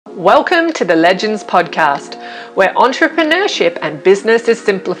Welcome to the Legends Podcast, where entrepreneurship and business is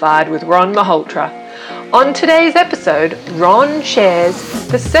simplified with Ron Malhotra. On today's episode, Ron shares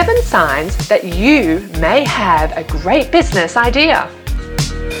the 7 signs that you may have a great business idea.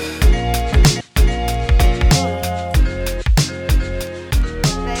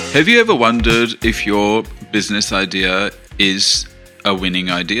 Have you ever wondered if your business idea is a winning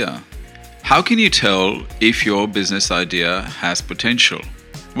idea? How can you tell if your business idea has potential?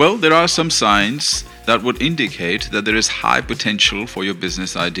 Well, there are some signs that would indicate that there is high potential for your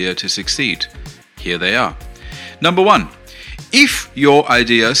business idea to succeed. Here they are. Number 1, if your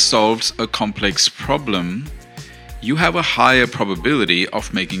idea solves a complex problem, you have a higher probability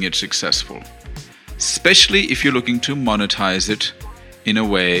of making it successful, especially if you're looking to monetize it in a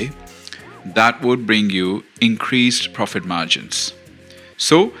way that would bring you increased profit margins.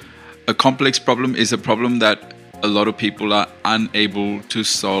 So, a complex problem is a problem that a lot of people are unable to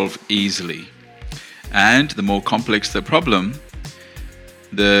solve easily. And the more complex the problem,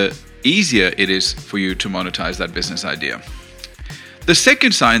 the easier it is for you to monetize that business idea. The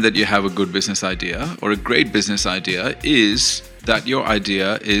second sign that you have a good business idea or a great business idea is that your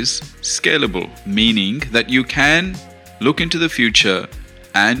idea is scalable, meaning that you can look into the future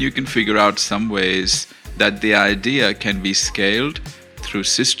and you can figure out some ways that the idea can be scaled through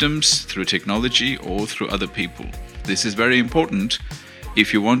systems, through technology, or through other people. This is very important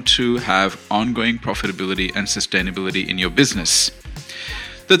if you want to have ongoing profitability and sustainability in your business.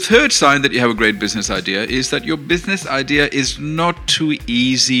 The third sign that you have a great business idea is that your business idea is not too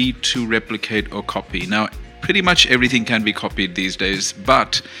easy to replicate or copy. Now, pretty much everything can be copied these days,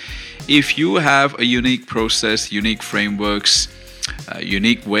 but if you have a unique process, unique frameworks, a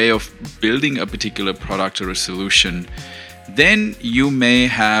unique way of building a particular product or a solution, then you may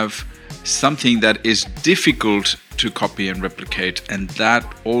have something that is difficult to copy and replicate, and that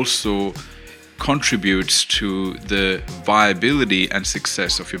also contributes to the viability and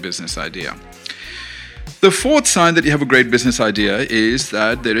success of your business idea. The fourth sign that you have a great business idea is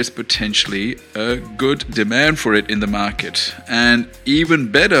that there is potentially a good demand for it in the market, and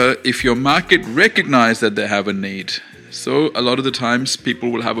even better if your market recognizes that they have a need. So a lot of the times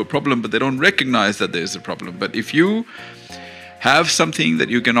people will have a problem, but they don't recognize that there's a problem. But if you have something that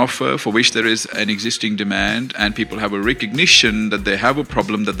you can offer for which there is an existing demand and people have a recognition that they have a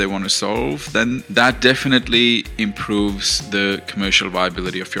problem that they want to solve, then that definitely improves the commercial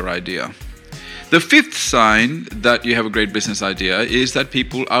viability of your idea. The fifth sign that you have a great business idea is that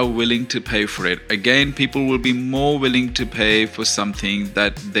people are willing to pay for it. Again, people will be more willing to pay for something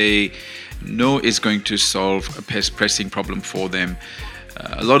that they know is going to solve a pressing problem for them.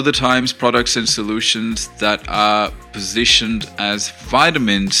 A lot of the times, products and solutions that are positioned as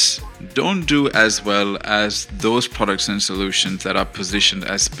vitamins don't do as well as those products and solutions that are positioned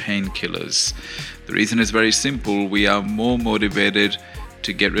as painkillers. The reason is very simple. We are more motivated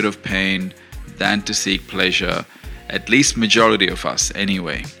to get rid of pain than to seek pleasure, at least majority of us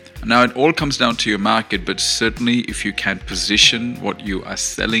anyway. Now, it all comes down to your market, but certainly if you can position what you are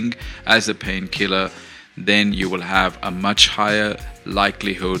selling as a painkiller, then you will have a much higher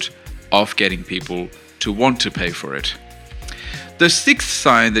likelihood of getting people to want to pay for it. The sixth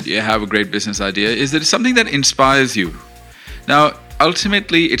sign that you have a great business idea is that it's something that inspires you. Now,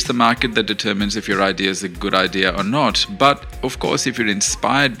 ultimately, it's the market that determines if your idea is a good idea or not. But of course, if you're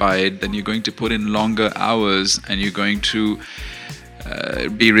inspired by it, then you're going to put in longer hours and you're going to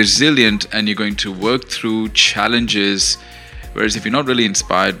be resilient and you're going to work through challenges. Whereas if you're not really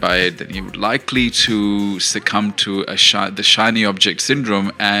inspired by it, then you're likely to succumb to the shiny object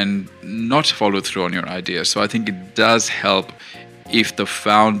syndrome and not follow through on your idea. So I think it does help if the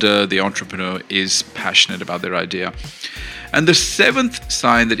founder, the entrepreneur, is passionate about their idea. And the seventh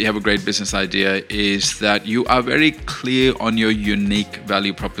sign that you have a great business idea is that you are very clear on your unique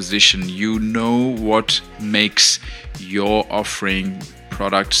value proposition. You know what makes your offering,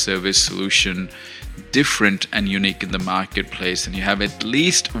 product, service, solution different and unique in the marketplace, and you have at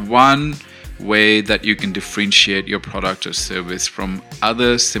least one way that you can differentiate your product or service from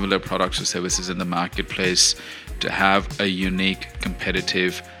other similar products or services in the marketplace to have a unique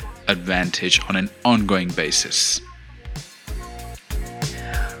competitive advantage on an ongoing basis.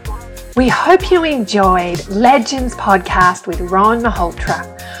 We hope you enjoyed Legends Podcast with Ron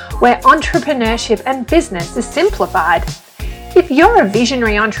Malhotra, where entrepreneurship and business is simplified. If you're a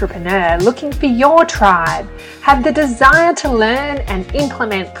visionary entrepreneur looking for your tribe, have the desire to learn and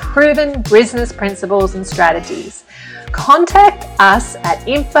implement proven business principles and strategies, contact us at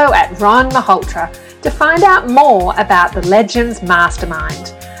info@Ron Malhotra to find out more about the Legends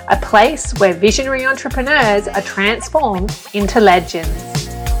Mastermind, a place where visionary entrepreneurs are transformed into legends.